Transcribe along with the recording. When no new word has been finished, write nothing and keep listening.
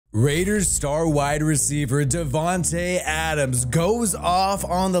Raiders star wide receiver Davante Adams goes off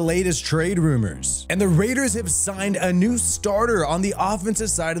on the latest trade rumors. And the Raiders have signed a new starter on the offensive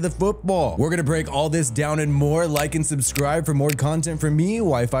side of the football. We're going to break all this down and more. Like and subscribe for more content from me,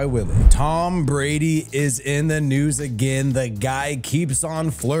 Wi-Fi Willie. Tom Brady is in the news again. The guy keeps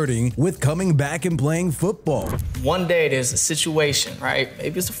on flirting with coming back and playing football. One day there's a situation, right?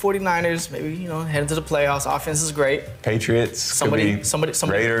 Maybe it's the 49ers, maybe, heading to the playoffs. Offense is great. Patriots, somebody,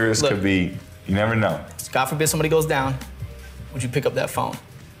 Raiders. Look, could be, you never know. God forbid somebody goes down. Would you pick up that phone?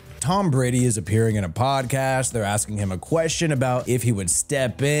 Tom Brady is appearing in a podcast. They're asking him a question about if he would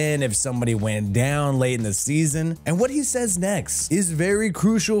step in if somebody went down late in the season. And what he says next is very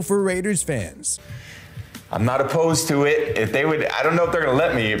crucial for Raiders fans. I'm not opposed to it. If they would, I don't know if they're going to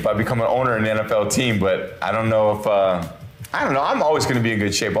let me if I become an owner in an NFL team, but I don't know if, I don't know. I'm always going to be in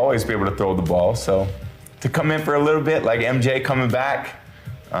good shape. Always be able to throw the ball. So to come in for a little bit, like MJ coming back,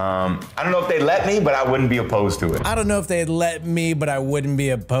 I don't know if they let me, but I wouldn't be opposed to it. I don't know if they'd let me, but I wouldn't be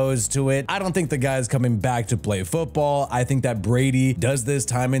opposed to it. I don't think the guy's coming back to play football. I think that Brady does this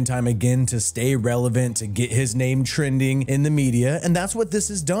time and time again to stay relevant, to get his name trending in the media, and that's what this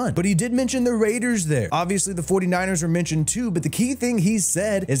has done. But he did mention the Raiders there. Obviously, the 49ers were mentioned too, but the key thing he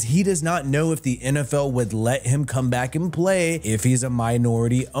said is he does not know if the NFL would let him come back and play if he's a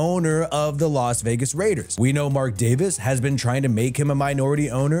minority owner of the Las Vegas Raiders. We know Mark Davis has been trying to make him a minority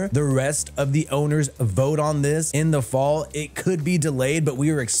owner. The rest of the owners vote on this in the fall. It could be delayed, but we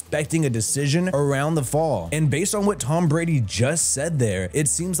are expecting a decision around the fall. And based on what Tom Brady just said there, it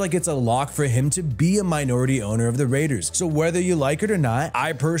seems like it's a lock for him to be a minority owner of the Raiders. So whether you like it or not,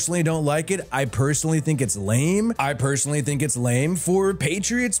 I personally don't like it. I personally think it's lame. I personally think it's lame for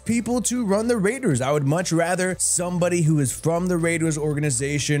Patriots people to run the Raiders. I would much rather somebody who is from the Raiders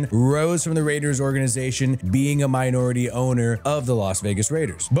organization, rose from the Raiders organization, being a minority owner of the Las Vegas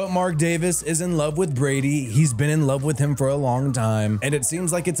Raiders. But Mark Davis is in love with Brady. He's been in love with him for a long time, and it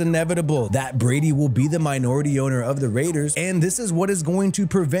seems like it's inevitable that Brady will be the minority owner of the Raiders, and this is what is going to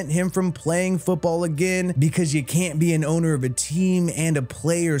prevent him from playing football again, because you can't be an owner of a team and a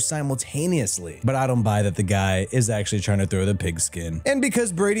player simultaneously. But I don't buy that the guy is actually trying to throw the pigskin. And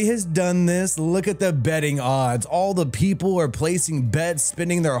because Brady has done this, look at the betting odds. All the people are placing bets,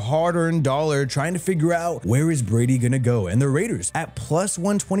 spending their hard-earned dollar trying to figure out where is Brady gonna go, and the Raiders at plus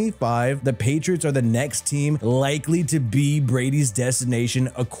 125. The Patriots are the next team likely to be Brady's destination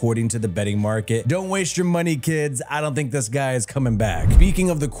according to the betting market. Don't waste your money, kids. I don't think this guy is coming back. Speaking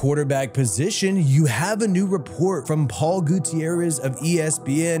of the quarterback position, you have a new report from Paul Gutierrez of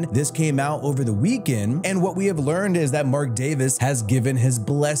ESPN. This came out over the weekend, and what we have learned is that Mark Davis has given his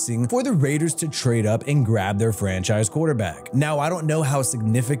blessing for the Raiders to trade up and grab their franchise quarterback. Now, I don't know how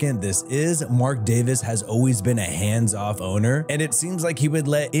significant this is. Mark Davis has always been a hands-off owner, and it seems like he would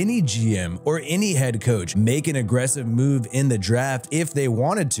let any GM or any head coach make an aggressive move in the draft if they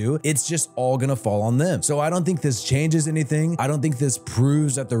wanted to. It's just all gonna fall on them. So I don't think this changes anything. I don't think this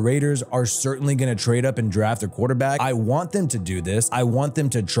proves that the Raiders are certainly gonna trade up and draft their quarterback. I want them to do this. I want them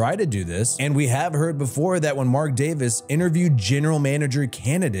to try to do this. And we have heard before that when Mark Davis interviewed general manager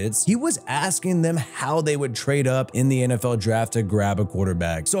candidates, he was asking them how they would trade up in the NFL draft to grab a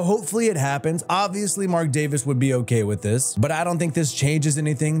quarterback. So hopefully it happens. Obviously, Mark Davis would be okay with this, but I don't think this changes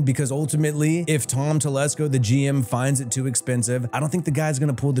anything, because ultimately, if Tom Telesco, the GM, finds it too expensive, I don't think the guy's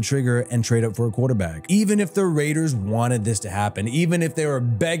going to pull the trigger and trade up for a quarterback. Even if the Raiders wanted this to happen, even if they were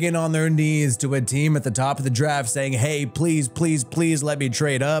begging on their knees to a team at the top of the draft saying, hey, please, please, please let me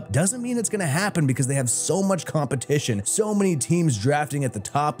trade up, doesn't mean it's going to happen, because they have so much competition, so many teams drafting at the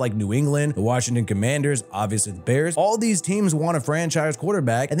top, like New England, the Washington Commanders, obviously the Bears. All these teams want a franchise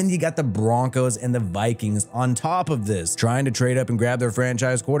quarterback, and then you got the Broncos and the Vikings on top of this, trying to trade up and grab their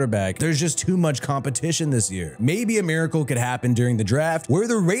franchise quarterback. There's just too much competition this year. Maybe a miracle could happen during the draft where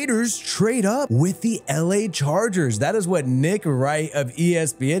the Raiders trade up with the LA Chargers. That is what Nick Wright of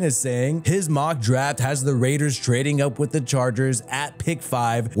ESPN is saying. His mock draft has the Raiders trading up with the Chargers at pick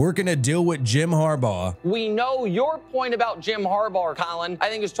 5, working a deal with Jim Harbaugh. We know your point about Jim Harbaugh, Colin, I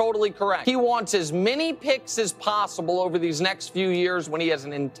think is totally correct. He wants as many picks as possible over these next few years when he has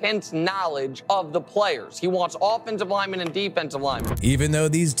an intense knowledge of the players. He wants offensive linemen and defensive linemen. Even though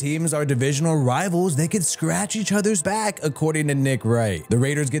these teams are divisional rivals, they could scratch each other's back, according to Nick Wright. The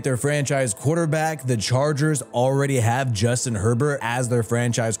Raiders get their franchise quarterback. The Chargers already have Justin Herbert as their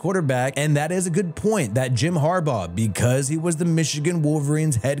franchise quarterback, and that is a good point that Jim Harbaugh, because he was the Michigan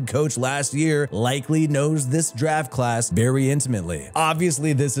Wolverines head coach last year, likely knows this draft class very intimately.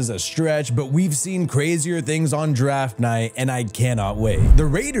 Obviously, this is a stretch, but we've seen crazier things on draft night, and I cannot wait. The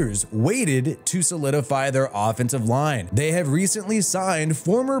Raiders waited to solidify their offensive line. They have recently recently signed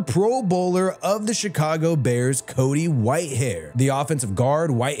former Pro Bowler of the Chicago Bears, Cody Whitehair. The offensive guard,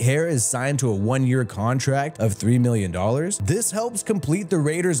 Whitehair, is signed to a one-year contract of $3 million. This helps complete the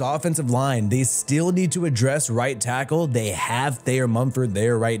Raiders' offensive line. They still need to address right tackle. They have Thayer Mumford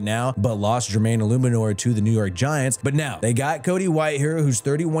there right now, but lost Jermaine Illuminor to the New York Giants. But now they got Cody Whitehair, who's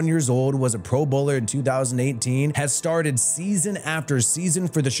 31 years old, was a Pro Bowler in 2018, has started season after season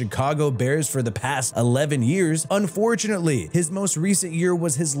for the Chicago Bears for the past 11 years. Unfortunately, his most recent year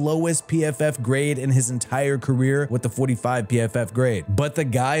was his lowest PFF grade in his entire career with the 45 PFF grade. But the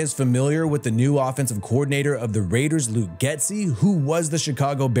guy is familiar with the new offensive coordinator of the Raiders, Luke Getsy, who was the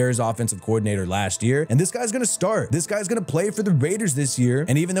Chicago Bears offensive coordinator last year. And this guy's going to start. This guy's going to play for the Raiders this year.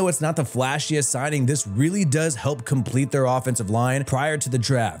 And even though it's not the flashiest signing, this really does help complete their offensive line prior to the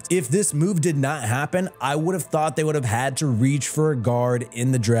draft. If this move did not happen, I would have thought they would have had to reach for a guard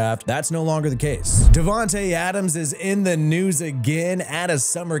in the draft. That's no longer the case. Davante Adams is in the news again at a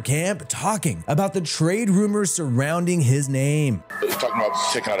summer camp, talking about the trade rumors surrounding his name. Talking about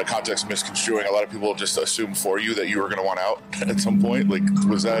taking out of context, misconstruing, a lot of people just assumed for you that you were going to want out at some point. Like,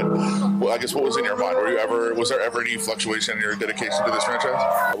 was that, well, I guess what was in your mind? Was there ever any fluctuation in your dedication to this franchise?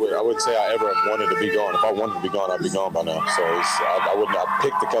 I wouldn't say I ever wanted to be gone. If I wanted to be gone, I'd be gone by now. So I would not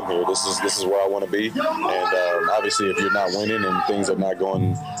pick to come here. This is where I want to be. And obviously, if you're not winning and things are not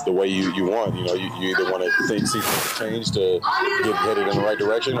going the way you want, you either want to see things change to get headed in the right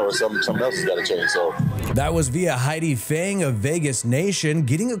direction, or something else has got to change. So that was via Heidi Fang of Vegas Nation,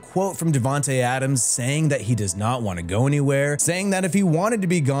 getting a quote from Davante Adams saying that he does not want to go anywhere, saying that if he wanted to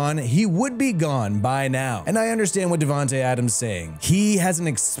be gone, he would be gone by now. And I understand what Davante Adams is saying. He hasn't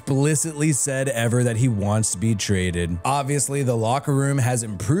explicitly said ever that he wants to be traded. Obviously, the locker room has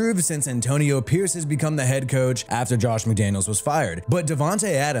improved since Antonio Pierce has become the head coach after Josh McDaniels was fired. But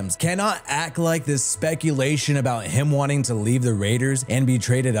Davante Adams cannot act like this speculation about him wanting to leave the Raiders and be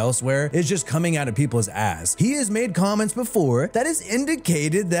traded elsewhere is just coming out of people's ass. He has made comments before that has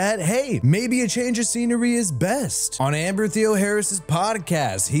indicated that, hey, maybe a change of scenery is best. On Amber Theo Harris's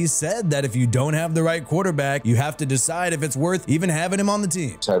podcast, he said that if you don't have the right quarterback, you have to decide if it's worth even having him on the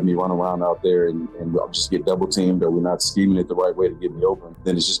team. Have me run around out there and just get double teamed, or we're not scheming it the right way to get me open,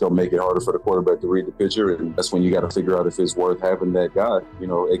 then it's just going to make it harder for the quarterback to read the picture. And that's when you got to figure out if it's worth having that guy,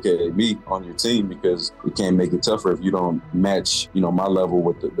 aka me, on your team, because it can't make it tougher if you don't match, my level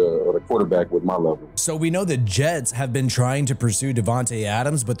with the quarterback with my level. So we know the Jets have been trying to pursue Davante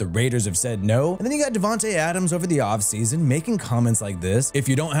Adams, but the Raiders have said no. And then you got Davante Adams over the offseason making comments like this: if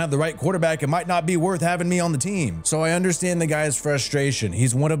you don't have the right quarterback, it might not be worth having me on the team. So I understand the guy's frustration.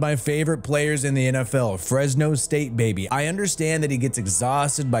 He's one of my favorite players in the NFL, Fresno State baby. I understand that he gets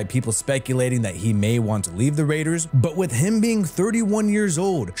exhausted by people speculating that he may want to leave the Raiders, but with him being 31 years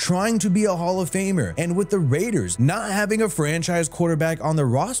old, trying to be a Hall of Famer, and with the Raiders not having a franchise quarterback on the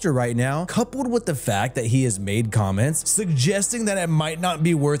roster right now, coupled with the fact that he has made comments suggesting that it might not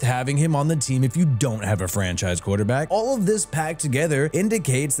be worth having him on the team if you don't have a franchise quarterback, all of this packed together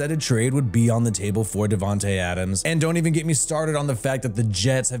indicates that a trade would be on the table for Davante Adams. And don't even get me started on the fact that the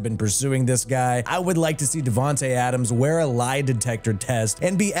Jets have been pursuing this guy. I would like to see Davante Adams wear a lie detector test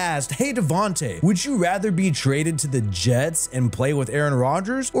and be asked, hey Davante, would you rather be traded to the Jets and play with Aaron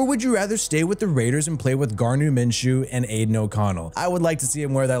Rodgers, or would you rather stay with the Raiders and play with Garner Minshew and Aiden O'Connell? I would like to see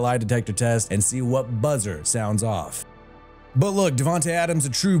him wear that lie detector test and see what buzzer sounds off. But look, Davante Adams, a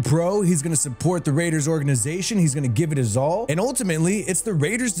true pro. He's going to support the Raiders organization. He's going to give it his all. And ultimately, it's the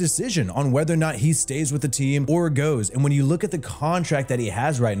Raiders' decision on whether or not he stays with the team or goes. And when you look at the contract that he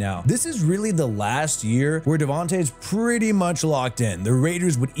has right now, this is really the last year where Davante is pretty much locked in. The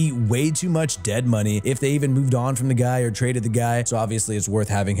Raiders would eat way too much dead money if they even moved on from the guy or traded the guy. So obviously, it's worth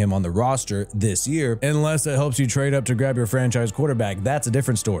having him on the roster this year, unless it helps you trade up to grab your franchise quarterback. That's a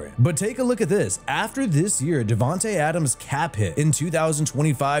different story. But take a look at this. After this year, Davante Adams' cap hit in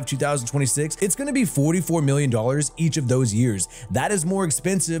 2025, 2026, it's going to be $44 million each of those years. That is more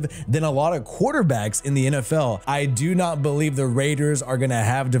expensive than a lot of quarterbacks in the NFL. I do not believe the Raiders are going to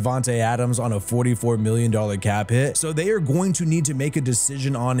have Davante Adams on a $44 million cap hit. So they are going to need to make a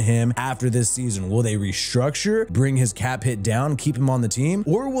decision on him after this season. Will they restructure, bring his cap hit down, keep him on the team,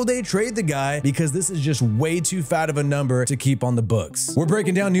 or will they trade the guy because this is just way too fat of a number to keep on the books? We're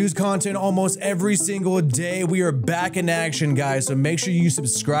breaking down news content almost every single day. We are back in action, guys, so make sure you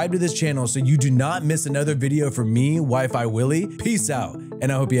subscribe to this channel so you do not miss another video from me, Wi-Fi Willie. Peace out,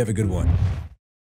 and I hope you have a good one.